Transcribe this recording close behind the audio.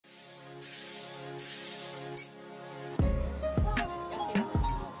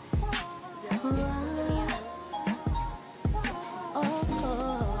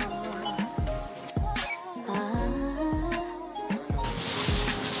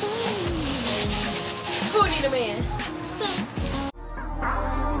need a man.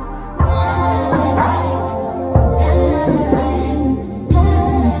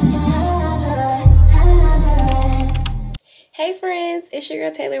 Hey friends, it's your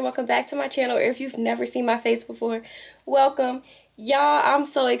girl Taylor. Welcome back to my channel. Or if you've never seen my face before, welcome. Y'all, I'm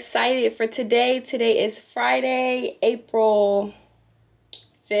so excited for today. Today is Friday, April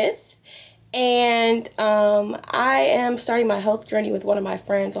 5th. And I am starting my health journey with one of my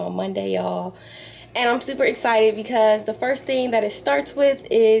friends on Monday, y'all. And I'm super excited because the first thing that it starts with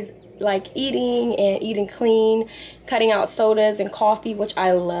is like eating clean, cutting out sodas and coffee, which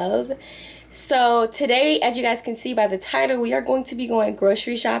I love. So today, as you guys can see by the title, we are going to be going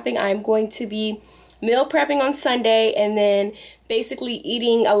grocery shopping. I'm going to be meal prepping on Sunday and then basically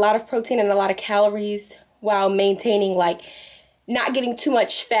eating a lot of protein and a lot of calories while maintaining like not getting too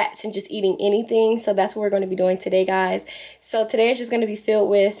much fats and just eating anything. So that's what we're going to be doing today, guys. So today is just going to be filled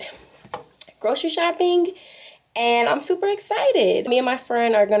with grocery shopping and I'm super excited. Me and my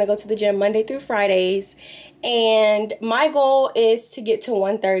friend are going to go to the gym Monday through Fridays and my goal is to get to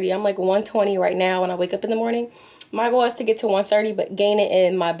 130. I'm like 120 right now when I wake up in the morning. My goal is to get to 130 but gain it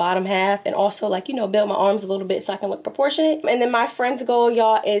in my bottom half and also like, you know, build my arms a little bit so I can look proportionate. And then my friend's goal,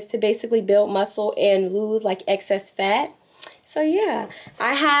 y'all, is to basically build muscle and lose like excess fat. So yeah,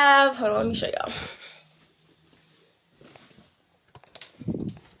 I have, hold on, let me show y'all.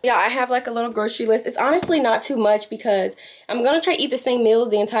 Yeah, I have like a little grocery list. It's honestly not too much because I'm going to try to eat the same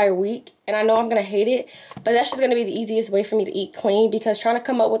meals the entire week. And I know I'm going to hate it, but that's just going to be the easiest way for me to eat clean because trying to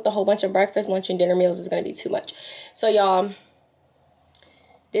come up with a whole bunch of breakfast, lunch, and dinner meals is going to be too much. So y'all,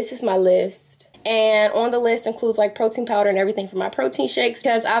 this is my list. And on the list includes like protein powder and everything for my protein shakes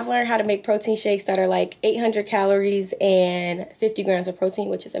because I've learned how to make protein shakes that are like 800 calories and 50 grams of protein,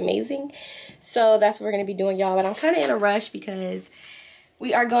 which is amazing. So that's what we're going to be doing, y'all. But I'm kind of in a rush because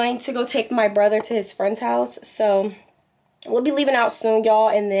we are going to go take my brother to his friend's house. So we'll be leaving out soon, y'all.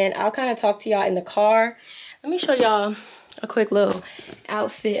 And then I'll kind of talk to y'all in the car. Let me show y'all a quick little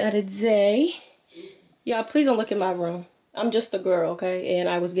outfit of the day. Y'all, please don't look in my room. I'm just a girl, okay? And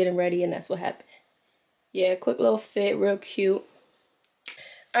I was getting ready and that's what happened. Yeah, quick little fit, real cute.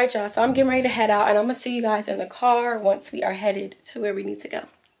 All right, y'all, so I'm getting ready to head out and I'm gonna see you guys in the car once we are headed to where we need to go.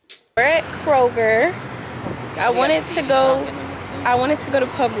 We're at Kroger. I wanted to go to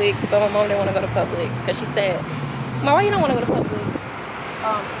Publix, but my mom didn't want to go to Publix because she said, "Mom, why you don't want to go to Publix?"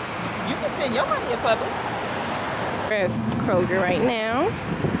 You can spend your money at Publix. We're at Kroger right now.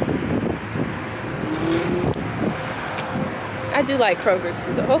 I do like Kroger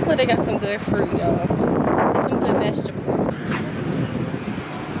too, though. Hopefully they got some good fruit, y'all. And some good vegetables.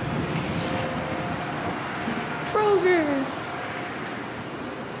 Kroger.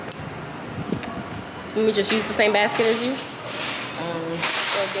 Let me just use the same basket as you.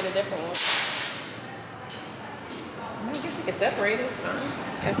 Or get a different one. I guess we can separate it. It's fine.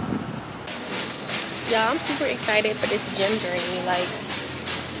 Okay. Yeah, I'm super excited for this gym journey. Like,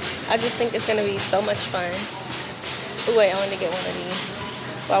 I just think it's gonna be so much fun. Ooh, wait, I wanted to get one of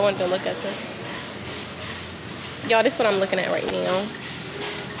these. Well, I wanted to look at them. Y'all, this is what I'm looking at right now.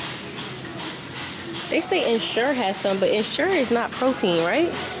 They say Ensure has some, but Ensure is not protein, right?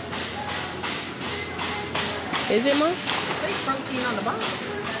 Is it, Mom? It says protein on the box.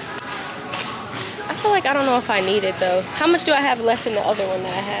 I feel like I don't know if I need it, though. How much do I have left in the other one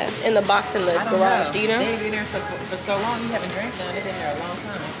that I have? In the box in the garage, do you know? They've been there for so long, you haven't drank none. They've been there a long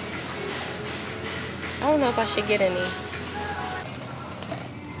time. I don't know if I should get any.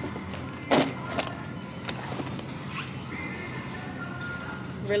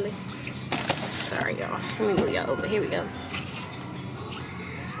 Really? Sorry, y'all. Let me move y'all over. Here we go.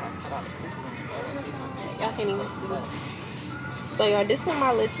 Y'all can't even see that. So, y'all, this is what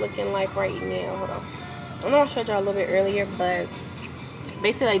my list looking like right now. Hold on. I know I showed y'all a little bit earlier, but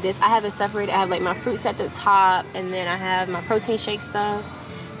basically like this. I have it separated. I have like my fruits at the top, and then I have my protein shake stuff,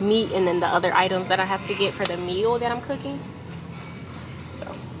 meat, and then the other items that I have to get for the meal that I'm cooking. So,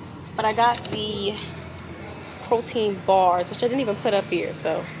 but I got the protein bars, which I didn't even put up here.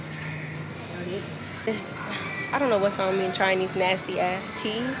 So there's, I don't know what's on me in trying these nasty ass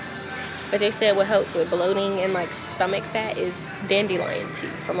teas, but they said what helps with bloating and like stomach fat is dandelion tea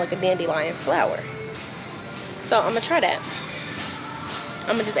from like a dandelion flower. So I'm gonna try that.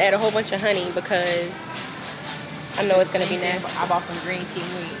 I'm gonna just add a whole bunch of honey because I know it's gonna be nasty. I bought some green tea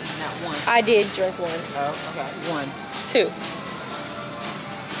and not one. I did drink one. Oh, okay. One. Two.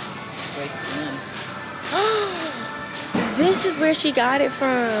 Wait, none. This is where she got it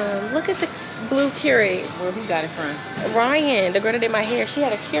from. Look at the blue Keurig. Where who got it from? Ryan, the girl that did my hair. She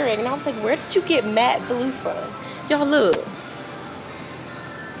had a Keurig, and I was like, where did you get matte blue from? Y'all look.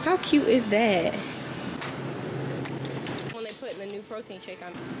 How cute is that? the new protein shake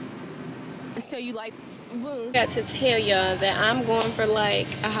I'm. So you like, boom. Got to tell y'all that I'm going for like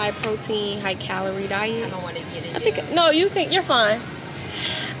a high protein, high calorie diet. I don't want to get into I think no, you can. You're fine.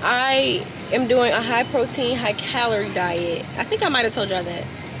 I am doing a high protein, high calorie diet. I think I might have told y'all that.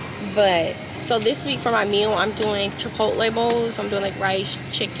 But so this week for my meal, I'm doing Chipotle bowls. I'm doing like rice,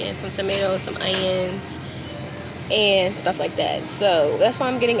 chicken, some tomatoes, some onions, and stuff like that. So that's why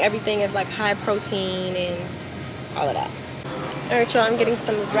I'm getting everything as like high protein and all of that. All right, y'all. I'm getting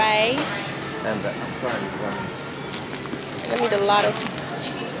some rice. I'm trying to run. I need a lot of.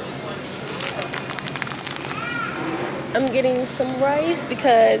 I'm getting some rice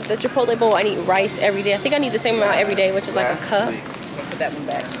because the Chipotle bowl, I need rice every day. I think I need the same amount every day, which is like a cup. Put that one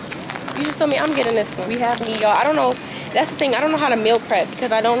back. You just told me I'm getting this one. We have me, y'all. I don't know. That's the thing. I don't know how to meal prep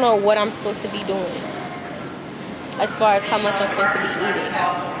because I don't know what I'm supposed to be doing as far as how much I'm supposed to be eating.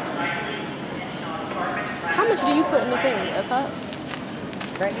 How much do you put in the thing? A cup?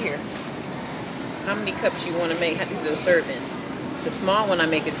 Right here. How many cups you want to make? These are the servings. The small one I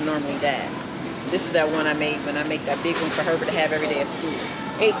make is normally that. This is that one I made when I make that big one for Herbert to have every day at school.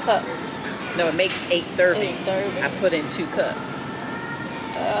 8 cups. No, it makes 8 servings. 8 servings. I put in 2 cups.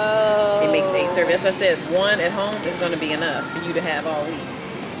 Oh. It makes 8 servings. As I said, one at home is going to be enough for you to have all week.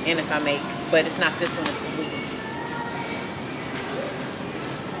 And if I make, but it's not this one, it's the blue one.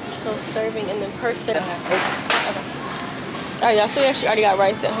 So serving and then per serving. Okay. Alright, y'all, so we actually already got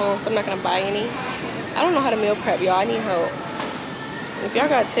rice at home, so I'm not going to buy any. I don't know how to meal prep, y'all. I need help. If y'all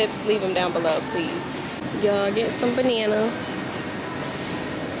got tips, leave them down below, please. Y'all, get some bananas.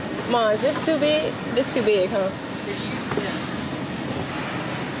 Mom, is this too big? This too big, huh?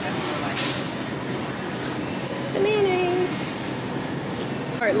 Bananas.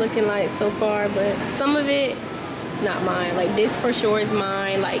 Start looking like so far, but some of it is not mine. Like this for sure is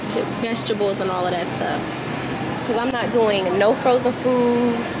mine, like the vegetables and all of that stuff. Because I'm not doing no frozen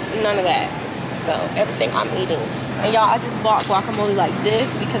foods, none of that. So everything I'm eating. And y'all, I just bought guacamole like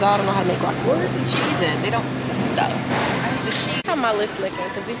this because I don't know how to make guacamole. Where's the cheese in? They don't. So, how my list looking?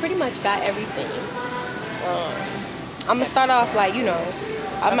 Because we pretty much got everything. I'm going to start off like, you know,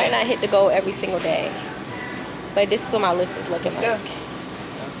 I might not hit the goal every single day. But this is what my list is looking like.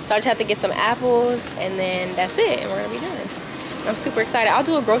 So I just have to get some apples and then that's it. And we're going to be done. I'm super excited. I'll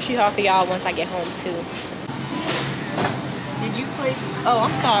do a grocery haul for y'all once I get home too. Did you place? Oh,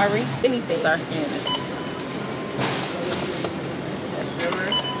 I'm sorry. Anything. Start scanning.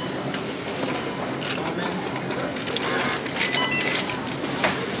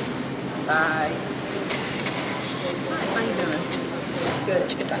 Bye. How you doing? Good.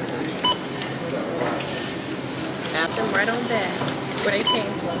 Add them right on back. Where they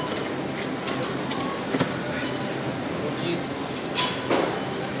came from. Juice.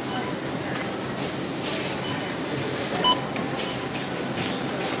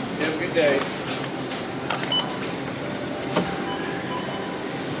 Have a good day.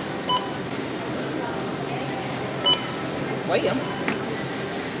 Weigh them.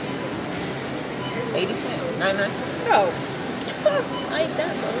 80 cents. 99 cents. Oh. I ain't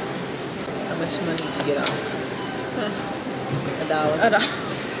that much. How much money did you get off?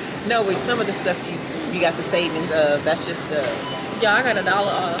 $1. No, with some of the stuff you got the savings of. That's just the. Yeah, I got $1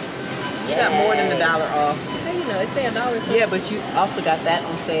 off. You got more than $1 off. How you know? It say $1 too. Yeah, but you also got that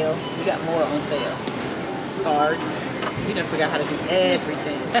on sale. You got more on sale. Card. You done forgot how to do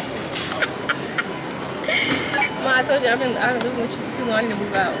everything. Mom, I told you I've been living with you for too long. I need to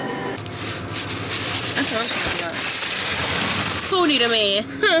move out. That's what I'm talking about. Who need a man?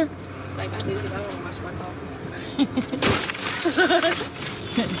 Like I do because I don't want to wash my coffee.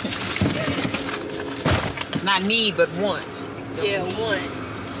 Not need, but want. Yeah, want.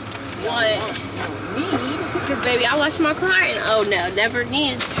 Need. Because baby, I wash my car and oh no, never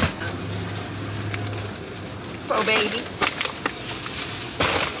again. Poor baby.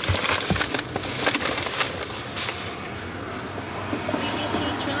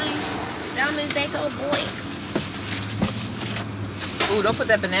 Diamonds, they go boy. Ooh, don't put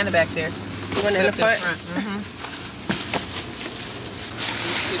that banana back there. You want it in the front? Mm-hmm.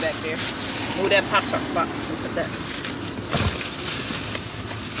 These two back there. Move that Pop-Tart box and put that.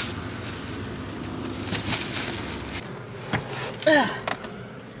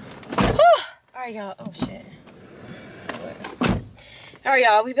 Alright, y'all. Oh, shit. Alright,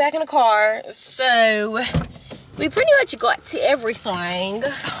 y'all. We back in the car. So, we pretty much got to everything.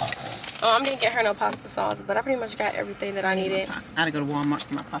 I didn't get her no pasta sauce, but I pretty much got everything that I needed. I had to go to Walmart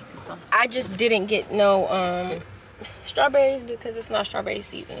for my pasta sauce. I just didn't get no strawberries because it's not strawberry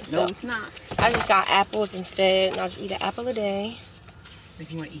season. So No, it's not. I just got apples instead, and I'll just eat an apple a day. If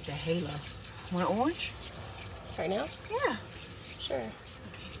you want to eat the halo. Want an orange? Right now? Yeah. sure.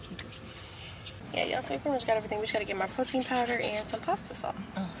 Yeah, y'all, so we pretty much got everything. We just gotta get my protein powder and some pasta sauce.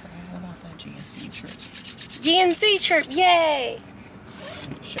 Oh, how about that GNC trip? GNC trip, yay!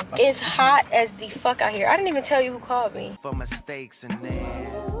 It's hot as the fuck out here. I didn't even tell you who called me. For mistakes and then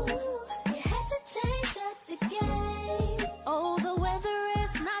You had to change up the game. Oh, the weather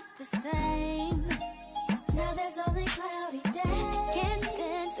is not the same. Now there's only cloudy days. Can't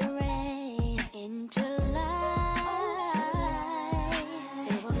stand the rain in July.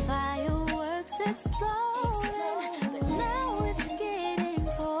 There were fireworks exploding, but now it's getting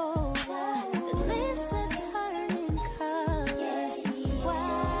colder. The leaves are turning colors. Why?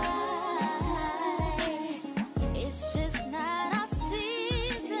 It's just not our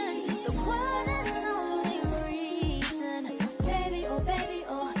season. The one and only reason. Baby,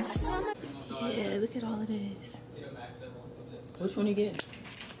 oh, I summer. Yeah, look at all of this. Which one you get?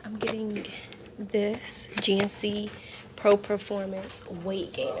 I'm getting this GNC Pro Performance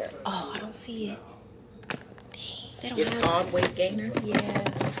Weight Gainer. Oh, I don't see it. Dang, they don't It's have called weight gainer. Yeah.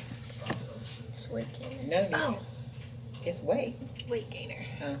 It's weight gainer. No, it's, Oh, it's weight. weight gainer.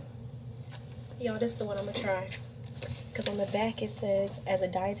 Huh. Y'all, this is the one I'm gonna try. Because on the back it says, as a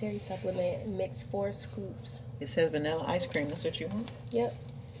dietary supplement, mix 4 scoops. It says vanilla ice cream. That's what you want? Yep.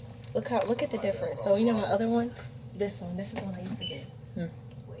 Look at the difference. So you know my other one? This is one I used to get.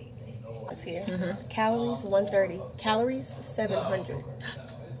 It's here. Calories 130. Calories 700.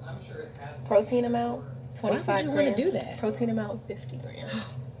 Protein amount 25 Why would you grams. want to do that? Protein amount 50 grams.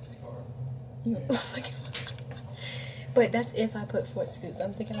 Oh my God. But that's if I put 4 scoops.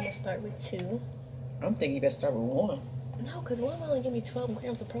 I'm thinking I'm gonna start with 2. I'm thinking you better start with 1. No, because one will only give me 12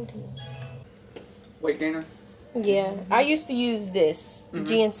 grams of protein. Weight gainer? Yeah, I used to use this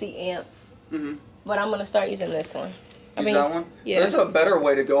GNC Amp, but I'm gonna start using this one. Use that one? yeah. There's a better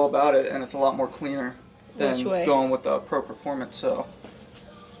way to go about it, and it's a lot more cleaner than Which way? going with the Pro Performance. So,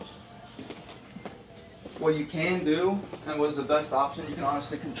 what you can do, and what is the best option, you can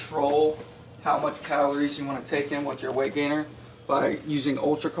honestly control how much calories you want to take in with your weight gainer by using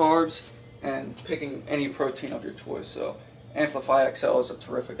ultra carbs and picking any protein of your choice. So, Amplify XL is a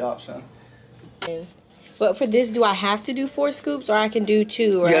terrific option. But for this, do I have to do 4 scoops, or I can do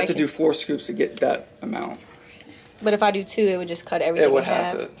 2? Or You have to do 4 scoops to get that amount. But if I do 2, it would just cut everything It would in half.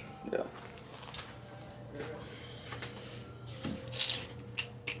 have it. Yeah.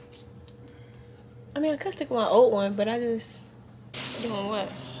 I mean, I could stick with my old one, but I just doing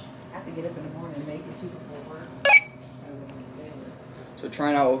what? I have to get up in the morning and make it too before work. So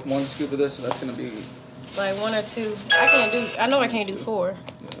trying out with 1 scoop of this, so that's gonna be. Like 1 or 2. I know I can't do 4.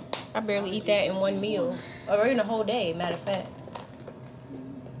 I barely eat that in 1 meal, or in a whole day. Matter of fact.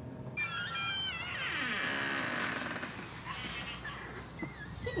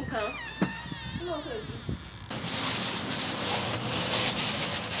 She can come. Come on, cookie.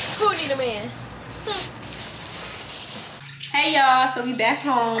 Who need a man? Hey y'all, so we back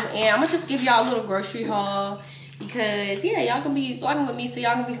home, and I'm gonna just give y'all a little grocery haul because yeah, y'all gonna be vlogging with me, so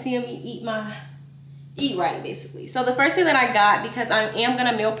y'all gonna be seeing me eat right basically. So the first thing that I got, because I am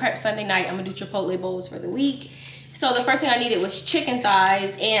gonna meal prep Sunday night, I'm gonna do Chipotle bowls for the week. So the first thing I needed was chicken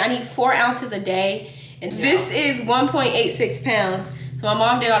thighs, and I need 4 ounces a day, and this is 1.86 pounds. So my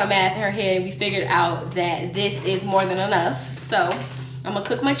mom did all the math in her head, and we figured out that this is more than enough. So I'm gonna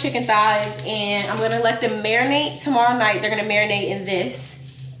cook my chicken thighs, and I'm gonna let them marinate tomorrow night. They're gonna marinate in this.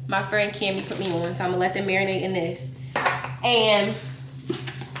 My friend Cammy put me on, so I'm gonna let them marinate in this. And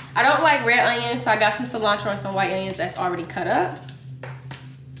I don't like red onions, so I got some cilantro and some white onions that's already cut up.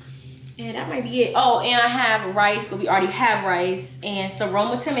 And that might be it. Oh, and I have rice, but we already have rice, and some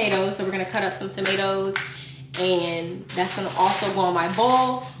Roma tomatoes. So we're gonna cut up some tomatoes, and that's gonna also go on my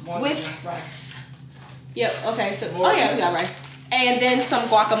bowl with rice. Yep. Okay. So oh yeah, we got rice, and then some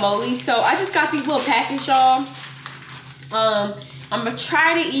guacamole. So I just got these little packets, y'all. I'm gonna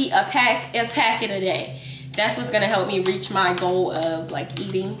try to eat a packet a day. That's what's gonna help me reach my goal of like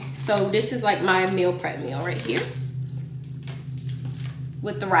eating. So this is like my meal prep meal right here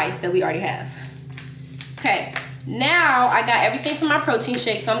with the rice that we already have. Okay, now I got everything for my protein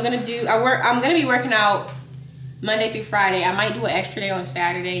shake. So I'm gonna be working out Monday through Friday. I might do an extra day on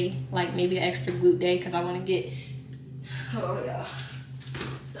Saturday, like maybe an extra glute day, because I want to get, hold on, y'all.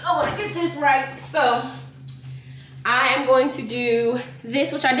 I want to get this right. So I am going to do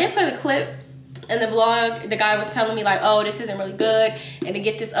this, which I did put a clip in the vlog. The guy was telling me like, oh, this isn't really good, and to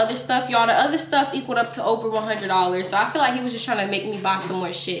get this other stuff, y'all, the other stuff equaled up to over $100. So I feel like he was just trying to make me buy some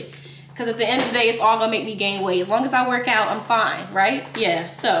more shit, because at the end of the day, it's all gonna make me gain weight. As long as I work out, I'm fine, right?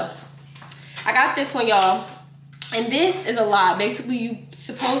 Yeah. So I got this one, y'all, and this is a lot. Basically, you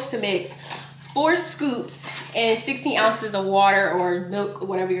supposed to mix 4 scoops and 16 ounces of water or milk or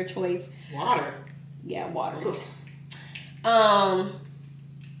whatever your choice. Water? Yeah, water. And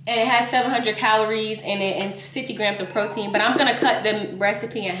it has 700 calories and 50 grams of protein. But I'm gonna cut the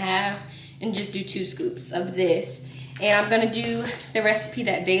recipe in half and just do 2 scoops of this. And I'm gonna do the recipe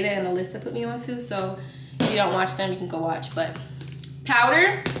that Veda and Alyssa put me onto. So if you don't watch them, you can go watch. But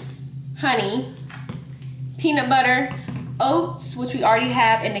powder, honey, peanut butter, oats, which we already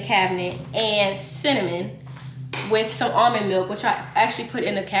have in the cabinet, and cinnamon with some almond milk, which I actually put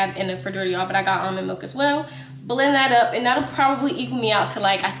in the refrigerator, y'all, but I got almond milk as well. Blend that up, and that'll probably equal me out to,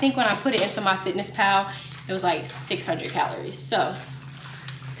 like, I think when I put it into my Fitness Pal, it was like 600 calories. So,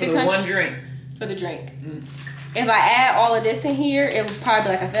 for the one drink. For the drink. If I add all of this in here, it would probably be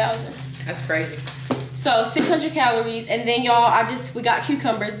like 1,000. That's crazy. So 600 calories, and then y'all, we got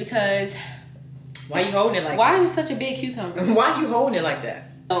cucumbers because. Why you holding it like that? Why is it such a big cucumber? Why you holding it like that?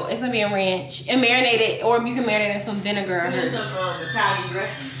 Oh, it's gonna be in ranch and marinated, or you can marinate in some vinegar. And some Italian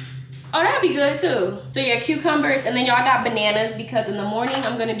dressing. Oh, that'd be good too. So yeah, cucumbers, and then y'all got bananas because in the morning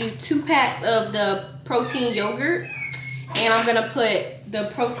I'm gonna do 2 packs of the protein yogurt, and I'm gonna put the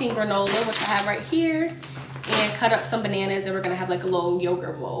protein granola, which I have right here, and cut up some bananas, and we're gonna have like a little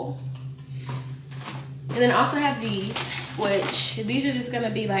yogurt bowl. And then I also have these, which these are just gonna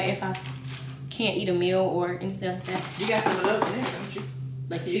be like if I can't eat a meal or anything like that. You got some of those in there, don't you?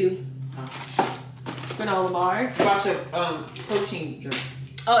 Like 2 granola bars. About your protein drinks.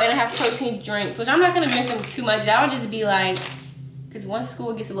 Oh, and I have protein drinks, which I'm not gonna drink them too much. That would just be like, because once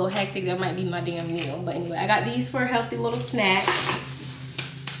school gets a little hectic, that might be my damn meal. But anyway, I got these for a healthy little snack.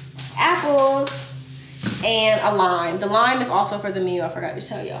 Apples and a lime. The lime is also for the meal. I forgot to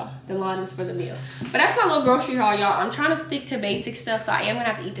tell y'all. The lime is for the meal. But that's my little grocery haul, y'all. I'm trying to stick to basic stuff, so I am gonna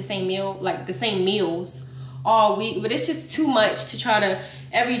have to eat the same meal, like the same meals all week. But it's just too much to try to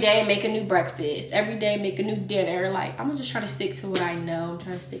every day make a new breakfast, every day make a new dinner. Like, I'm gonna just try to stick to what I know. I'm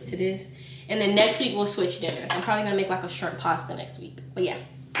trying to stick to this. And then next week we'll switch dinners. I'm probably gonna make like a shrimp pasta next week. But yeah.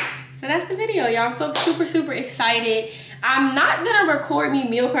 So that's the video, y'all. I'm so super excited. I'm not gonna record me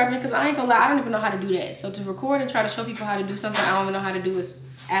meal prepping because I ain't gonna lie, I don't even know how to do that. So to record and try to show people how to do something I don't even know how to do is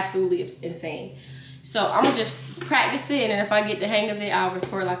absolutely insane. So I'm gonna just practice it, and if I get the hang of it, I'll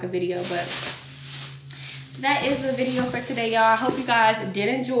record like a video. But that is the video for today, y'all. I hope you guys did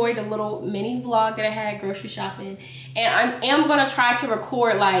enjoy the little mini vlog that I had grocery shopping. And I am gonna try to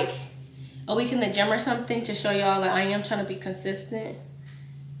record like a week in the gym or something to show y'all that I am trying to be consistent.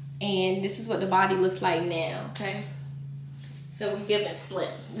 And this is what the body looks like now, okay? So we're giving slim.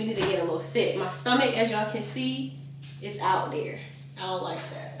 We need to get a little thick. My stomach, as y'all can see, is out there. I don't like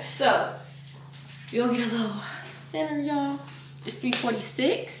that. So we're gonna get a little thinner, y'all. It's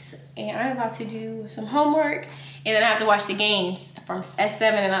 3:46, and I'm about to do some homework, and then I have to watch the games at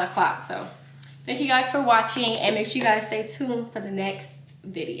 7 and 9 o'clock. So thank you guys for watching, and make sure you guys stay tuned for the next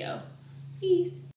video. Peace.